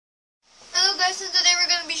guys, and today we're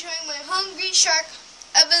going to be showing my Hungry Shark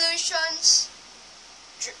Evolutions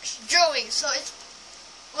drawing. So it's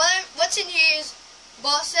what's in here is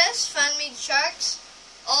bosses, fan-made sharks,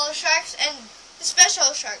 all sharks, and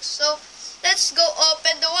special sharks. So let's go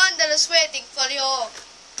open the one that is waiting for you.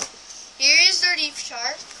 Here is the reef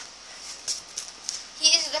shark.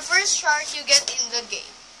 He is the first shark you get in the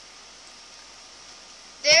game.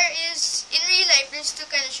 There is, in real life, there's two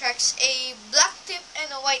kind of sharks, a black tip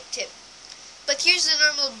and a white tip. But here's the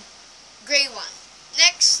normal gray one.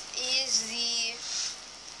 Next is the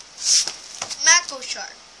mako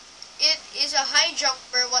shark. It is a high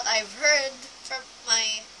jumper, what I've heard from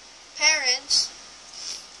my parents.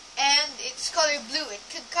 And it's color blue. It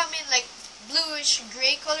could come in like bluish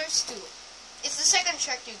gray colors too. It's the second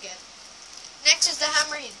shark you get. Next is the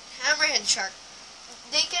hammerhead shark.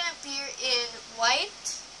 They can appear in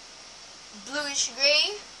white, bluish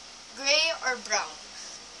gray, or brown.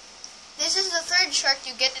 This is the third shark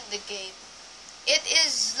you get in the game. It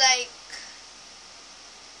is like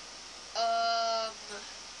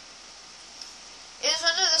it is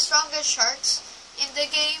one of the strongest sharks in the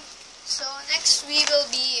game. So next we will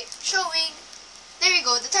be showing, there you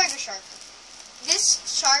go, the tiger shark. This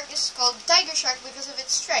shark is called tiger shark because of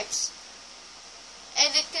its stripes.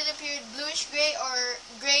 And it can appear bluish gray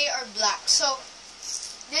or black. So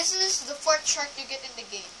this is the fourth shark you get in the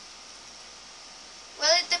game.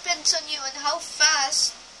 Well, it depends on you and how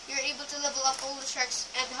fast you're able to level up all the sharks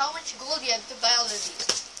and how much gold you have to buy all of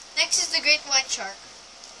these. Next is the great white shark.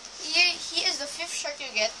 He is the fifth shark you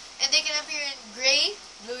get, and they can appear in gray,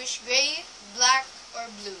 bluish gray, black, or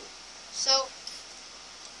blue. So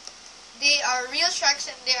they are real sharks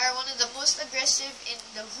and they are one of the most aggressive in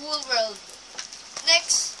the whole world.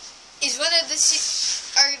 Next is one of the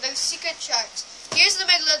secret sharks. Here's the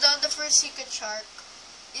Megalodon, the first secret shark.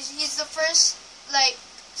 He's the first,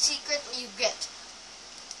 secret you get.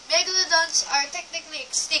 Megalodons are technically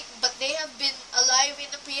extinct, but they have been alive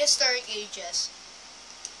in the prehistoric ages.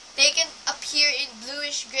 They can appear in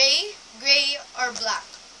bluish gray, or black.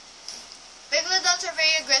 Megalodons are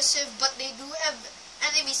very aggressive, but they do have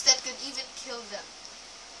enemies that could even kill them.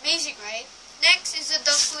 Amazing, right? Next is the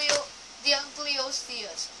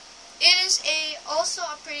Ankylosteus. It is also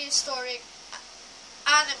a prehistoric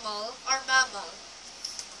animal or mammal.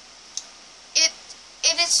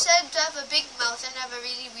 It is said to have a big mouth and have a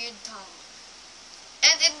really weird tongue.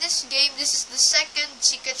 And in this game, this is the second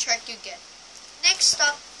secret shark you get. Next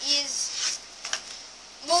up is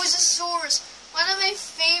Mosasaurus, one of my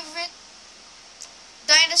favorite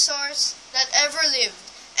dinosaurs that ever lived.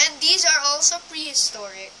 And these are also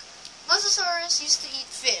prehistoric. Mosasaurus used to eat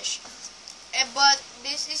fish. But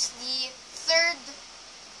this is the third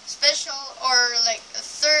special or a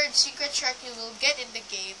third secret shark you will get in the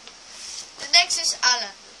game. The next is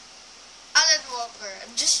Alan Walker.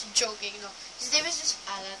 I'm just joking, no. His name is just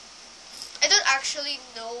Alan. I don't actually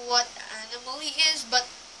know what animal he is, but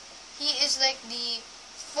he is like the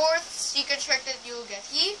fourth secret shark that you'll get.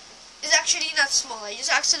 He is actually not small. I just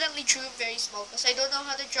accidentally drew him very small because I don't know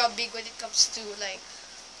how to draw big when it comes to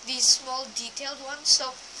these small detailed ones.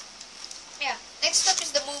 So yeah, next up is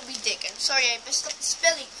the Moby Dick. I'm sorry, I messed up the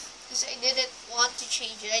spelling because I didn't want to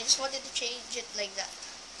change it. I just wanted to change it like that.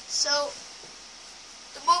 So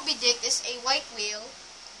the Moby Dick is a white whale.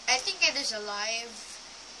 I think it is alive.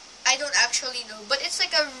 I don't actually know, but it's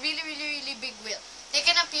like a really big whale. They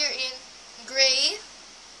can appear in gray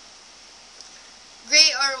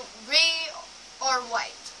or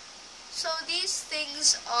white. So these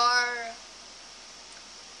things are,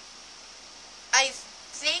 I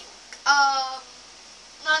think,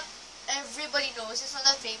 not everybody knows. It's not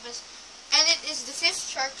that famous, and it is the fifth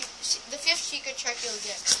secret shark you'll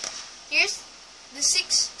get. Here's the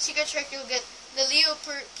sixth secret shark you'll get, the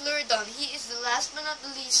Leopleurodon. He is the last but not the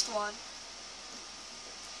least one,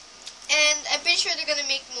 and I'm pretty sure they're gonna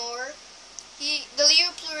make more. The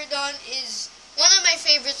Leopleurodon is one of my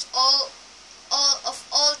favorites of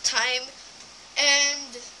all time,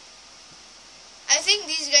 and I think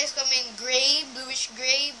these guys come in gray, bluish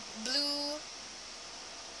gray, blue,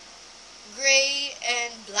 gray,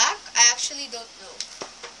 and black. I actually don't know.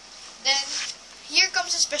 Then here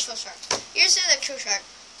comes a special shark. Here's the electro shark,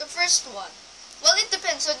 the first one. Well, it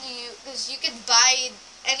depends on you because you can buy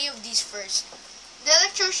any of these first. The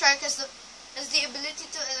electro shark has the ability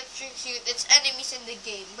to electrocute its enemies in the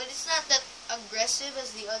game, but it's not that aggressive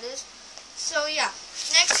as the others. So yeah,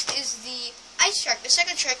 next is the ice shark, the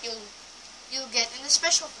second shark you'll get in a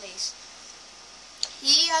special place.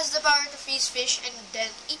 He has the power to freeze fish and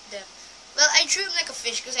then eat them. Well, I drew him like a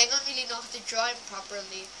fish because I don't really know how to draw him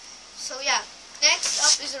properly. So yeah, next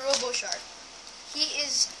up is a robo shark. He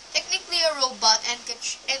is technically actually a robot and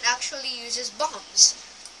actually uses bombs.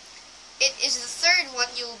 It is the third one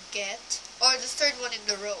you'll get, or the third one in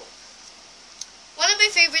the row. One of my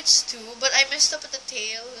favorites too, but I messed up at the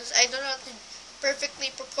tail because I don't know how to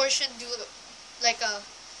perfectly proportion do like a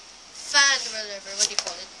fan or whatever, what do you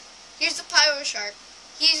call it. Here's the Pyro Shark.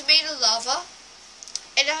 He's made of lava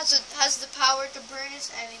and it has the power to burn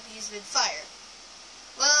its enemies with fire.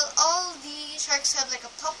 Well, all the sharks have like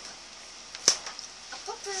a pup. A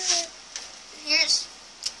pupper. Here's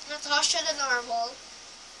Natasha the narwhal.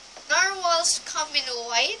 Narwhals come in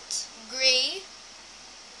white, gray,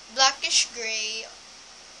 blackish gray,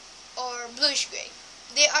 or bluish gray.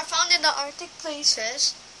 They are found in the Arctic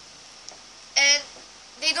places, and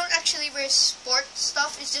they don't actually wear sport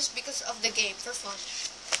stuff. It's just because of the game, for fun.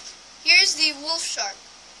 Here's the wolf shark.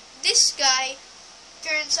 This guy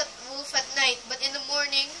turns at wolf at night, but in the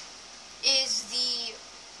morning is the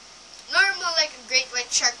normal, like a great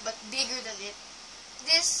white shark, but bigger than it.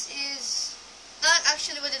 This is not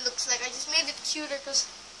actually what it looks like. I just made it cuter because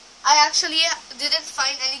I actually didn't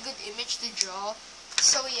find any good image to draw.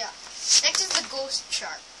 So yeah. Next is the ghost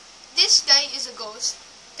shark. This guy is a ghost,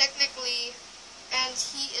 technically, and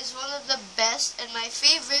he is one of the best and my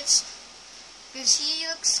favorites because he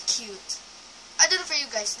looks cute. I don't know for you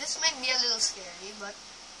guys, this might be a little scary, but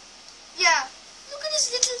yeah, look at his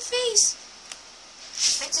little face.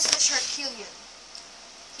 Next is the Sharkillion.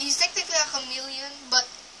 He's technically a chameleon, but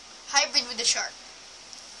hybrid with the shark.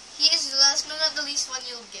 He is the last but not the least one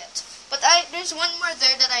you'll get. But there's one more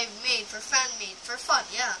there that I've made for fun,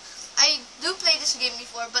 yeah. I do play this game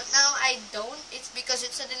before, but now I don't. It's because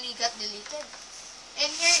it suddenly got deleted. And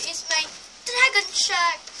here is my Dragon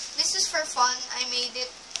Shark. This is for fun. I made it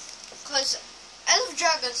because I love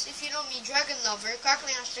dragons. If you know me, dragon lover,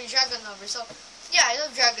 Crackling Ashley dragon lover. So yeah, I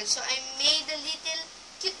love dragons. So I made a little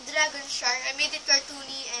cute dragon shark. I made it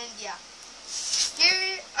cartoony, and yeah.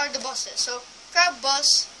 Here are the bosses. So Crab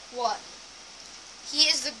Boss 1. He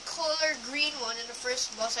is the color green one in the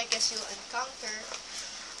first boss I guess you'll encounter.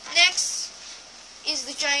 Next is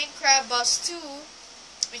the Giant Crab Boss 2,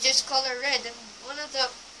 which is color red, and one of the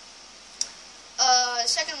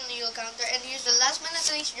second one you'll encounter. And here's the last but not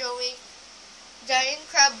least drawing, Giant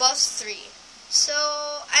Crab Boss 3. So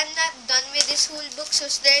I'm not done with this whole book, so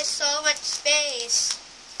there's so much space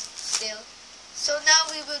still. So now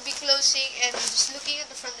we will be closing and just looking at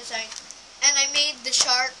the front design. And I made the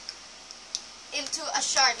shark into a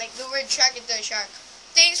shark, like the word shark into a shark.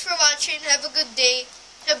 Thanks for watching. Have a good day.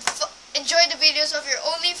 Enjoy the videos of your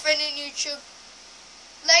only friend in YouTube.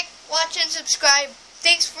 Like, watch, and subscribe.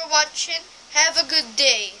 Thanks for watching. Have a good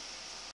day.